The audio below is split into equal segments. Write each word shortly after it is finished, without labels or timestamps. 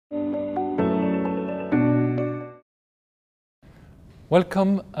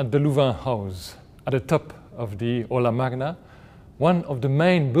Welcome at the Louvain House, at the top of the Aula Magna, one of the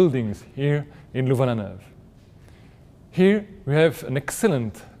main buildings here in Louvain-la-Neuve. Here we have an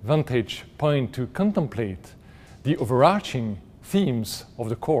excellent vantage point to contemplate the overarching themes of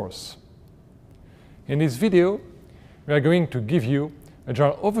the course. In this video, we are going to give you a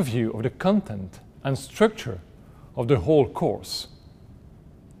general overview of the content and structure of the whole course.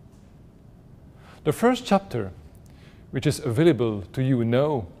 The first chapter, which is available to you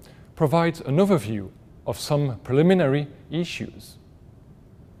now, provides an overview of some preliminary issues.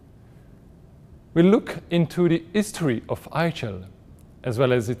 We'll look into the history of IHL, as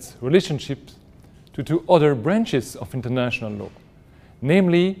well as its relationships to two other branches of international law,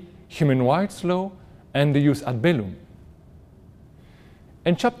 namely human rights law and the jus ad bellum.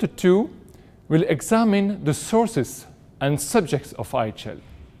 In Chapter 2, we'll examine the sources and subjects of IHL,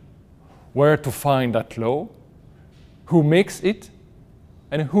 where to find that law, who makes it,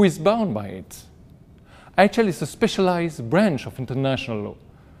 and who is bound by it. IHL is a specialized branch of international law.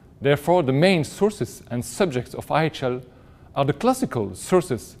 Therefore, the main sources and subjects of IHL are the classical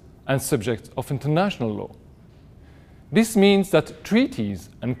sources and subjects of international law. This means that treaties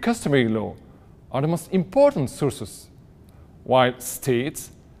and customary law are the most important sources, while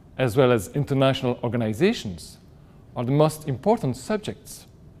states, as well as international organizations, are the most important subjects.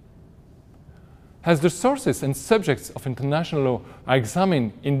 As the sources and subjects of international law are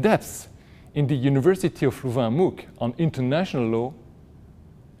examined in depth in the University of Louvain MOOC on international law,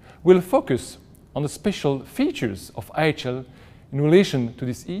 we'll focus on the special features of IHL in relation to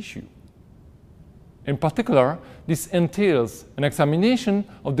this issue. In particular, this entails an examination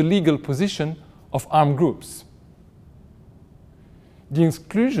of the legal position of armed groups. The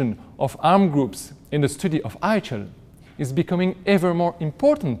inclusion of armed groups in the study of IHL is becoming ever more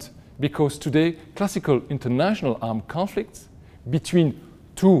important because today classical international armed conflicts between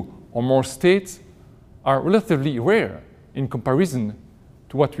two or more states are relatively rare in comparison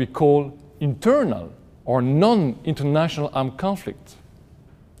to what we call internal or non-international armed conflicts,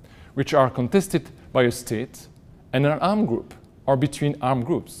 which are contested by a state and an armed group or between armed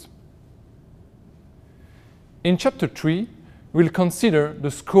groups. In Chapter 3, we'll consider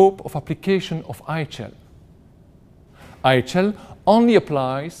the scope of application of IHL. IHL only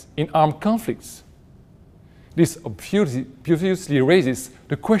applies in armed conflicts. This obviously raises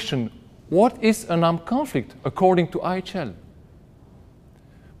the question, what is an armed conflict according to IHL?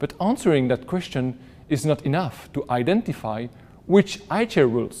 But answering that question is not enough to identify which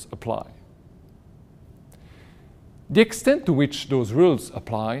IHL rules apply. The extent to which those rules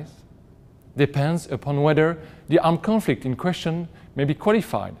apply depends upon whether the armed conflict in question may be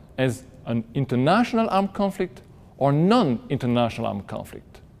qualified as an international armed conflict or non-international armed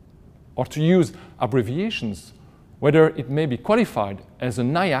conflict, or to use abbreviations, whether it may be qualified as a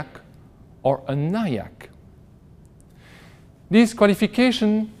NIAC or a NIAC. These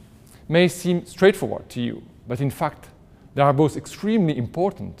qualifications may seem straightforward to you, but in fact, they are both extremely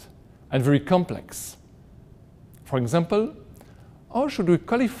important and very complex. For example, how should we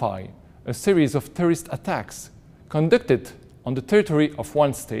qualify a series of terrorist attacks conducted on the territory of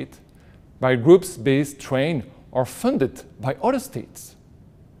one state by groups based, trained, or funded by other states?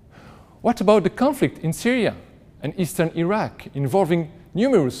 What about the conflict in Syria and eastern Iraq involving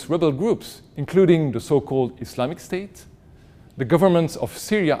numerous rebel groups, including the so-called Islamic State, the governments of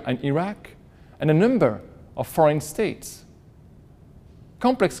Syria and Iraq, and a number of foreign states?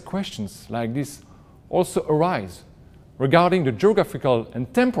 Complex questions like this also arise regarding the geographical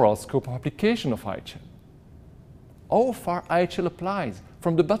and temporal scope of application of IHL. How far IHL applies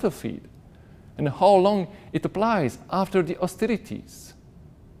from the battlefield, and how long it applies after the hostilities?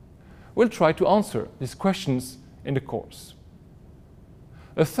 We'll try to answer these questions in the course.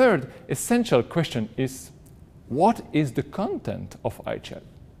 A third essential question is, what is the content of IHL?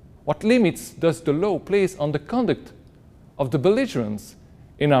 What limits does the law place on the conduct of the belligerents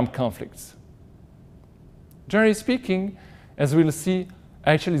in armed conflicts? Generally speaking, as we'll see,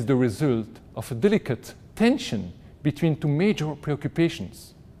 IHL is the result of a delicate tension between two major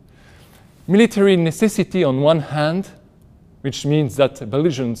preoccupations. Military necessity on one hand, which means that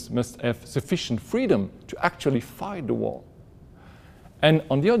belligerents must have sufficient freedom to actually fight the war. And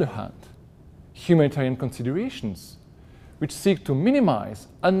on the other hand, humanitarian considerations, which seek to minimize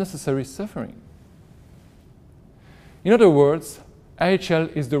unnecessary suffering. In other words,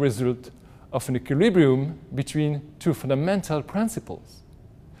 IHL is the result of an equilibrium between two fundamental principles: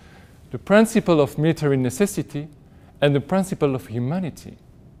 the principle of military necessity and the principle of humanity.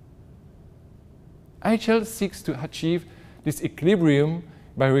 IHL seeks to achieve this equilibrium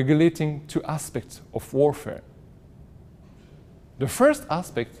by regulating two aspects of warfare: The first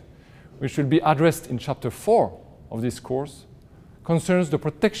aspect, which will be addressed in Chapter 4 of this course, concerns the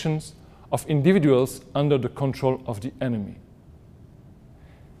protections of individuals under the control of the enemy.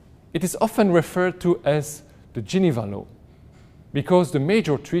 It is often referred to as the Geneva Law, because the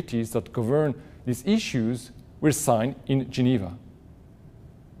major treaties that govern these issues were signed in Geneva.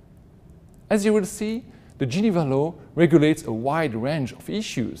 As you will see, the Geneva Law regulates a wide range of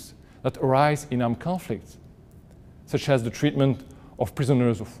issues that arise in armed conflicts, such as the treatment of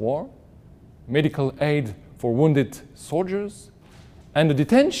prisoners of war, medical aid for wounded soldiers, and the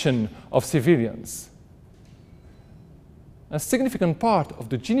detention of civilians. A significant part of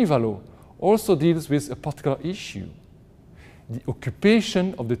the Geneva Law also deals with a particular issue: the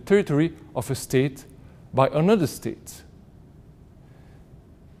occupation of the territory of a state by another state.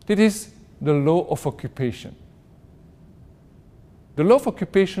 It is the law of occupation. The law of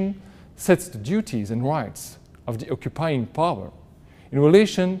occupation sets the duties and rights of the occupying power in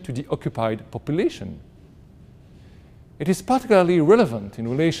relation to the occupied population. It is particularly relevant in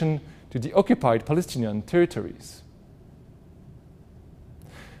relation to the occupied Palestinian territories.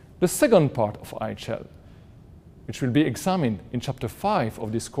 The second part of IHL, which will be examined in Chapter 5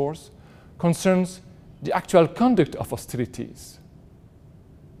 of this course, concerns the actual conduct of hostilities.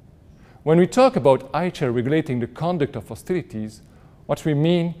 When we talk about IHL regulating the conduct of hostilities, what we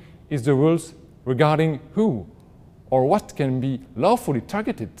mean is the rules regarding who or what can be lawfully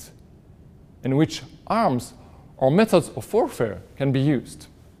targeted and which arms or methods of warfare can be used.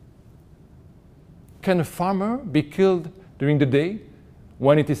 Can a farmer be killed during the day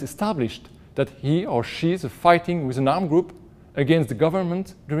when it is established that he or she is fighting with an armed group against the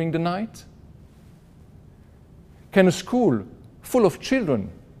government during the night? Can a school full of children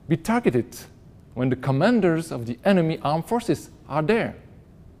be targeted when the commanders of the enemy armed forces are there?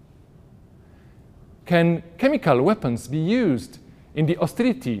 Can chemical weapons be used in the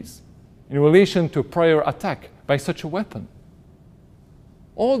hostilities in relation to a prior attack by such a weapon?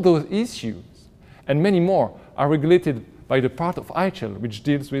 All those issues and many more are regulated by the part of IHL which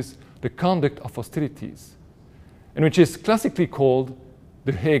deals with the conduct of hostilities, and which is classically called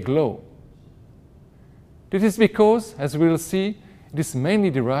the Hague Law. This is because, as we will see, it is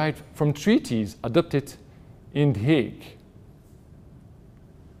mainly derived from treaties adopted in The Hague.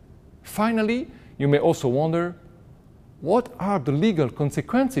 Finally, you may also wonder, what are the legal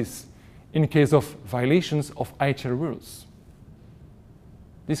consequences in case of violations of IHL rules?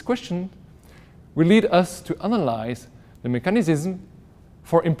 This question will lead us to analyze the mechanism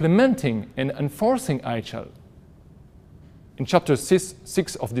for implementing and enforcing IHL. In Chapter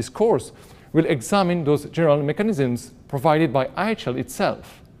 6 of this course, we'll examine those general mechanisms provided by IHL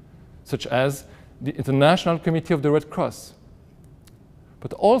itself, such as the International Committee of the Red Cross,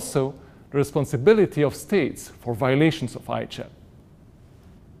 but also the responsibility of states for violations of IHL.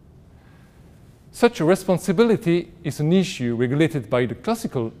 Such a responsibility is an issue regulated by the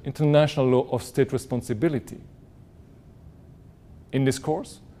classical international law of state responsibility. In this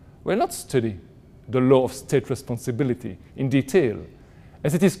course, we'll not study the law of state responsibility in detail,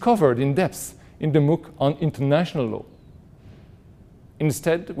 as it is covered in depth in the MOOC on international law.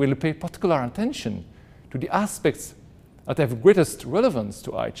 Instead, we'll pay particular attention to the aspects that have greatest relevance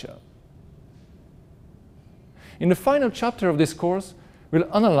to IHL. In the final chapter of this course,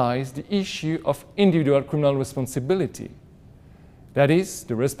 we'll analyze the issue of individual criminal responsibility. That is,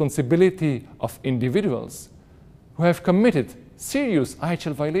 the responsibility of individuals who have committed serious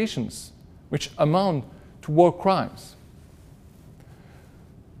IHL violations, which amount to war crimes.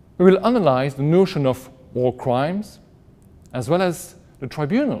 We will analyze the notion of war crimes, as well as the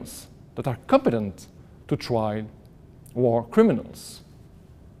tribunals that are competent to try war criminals.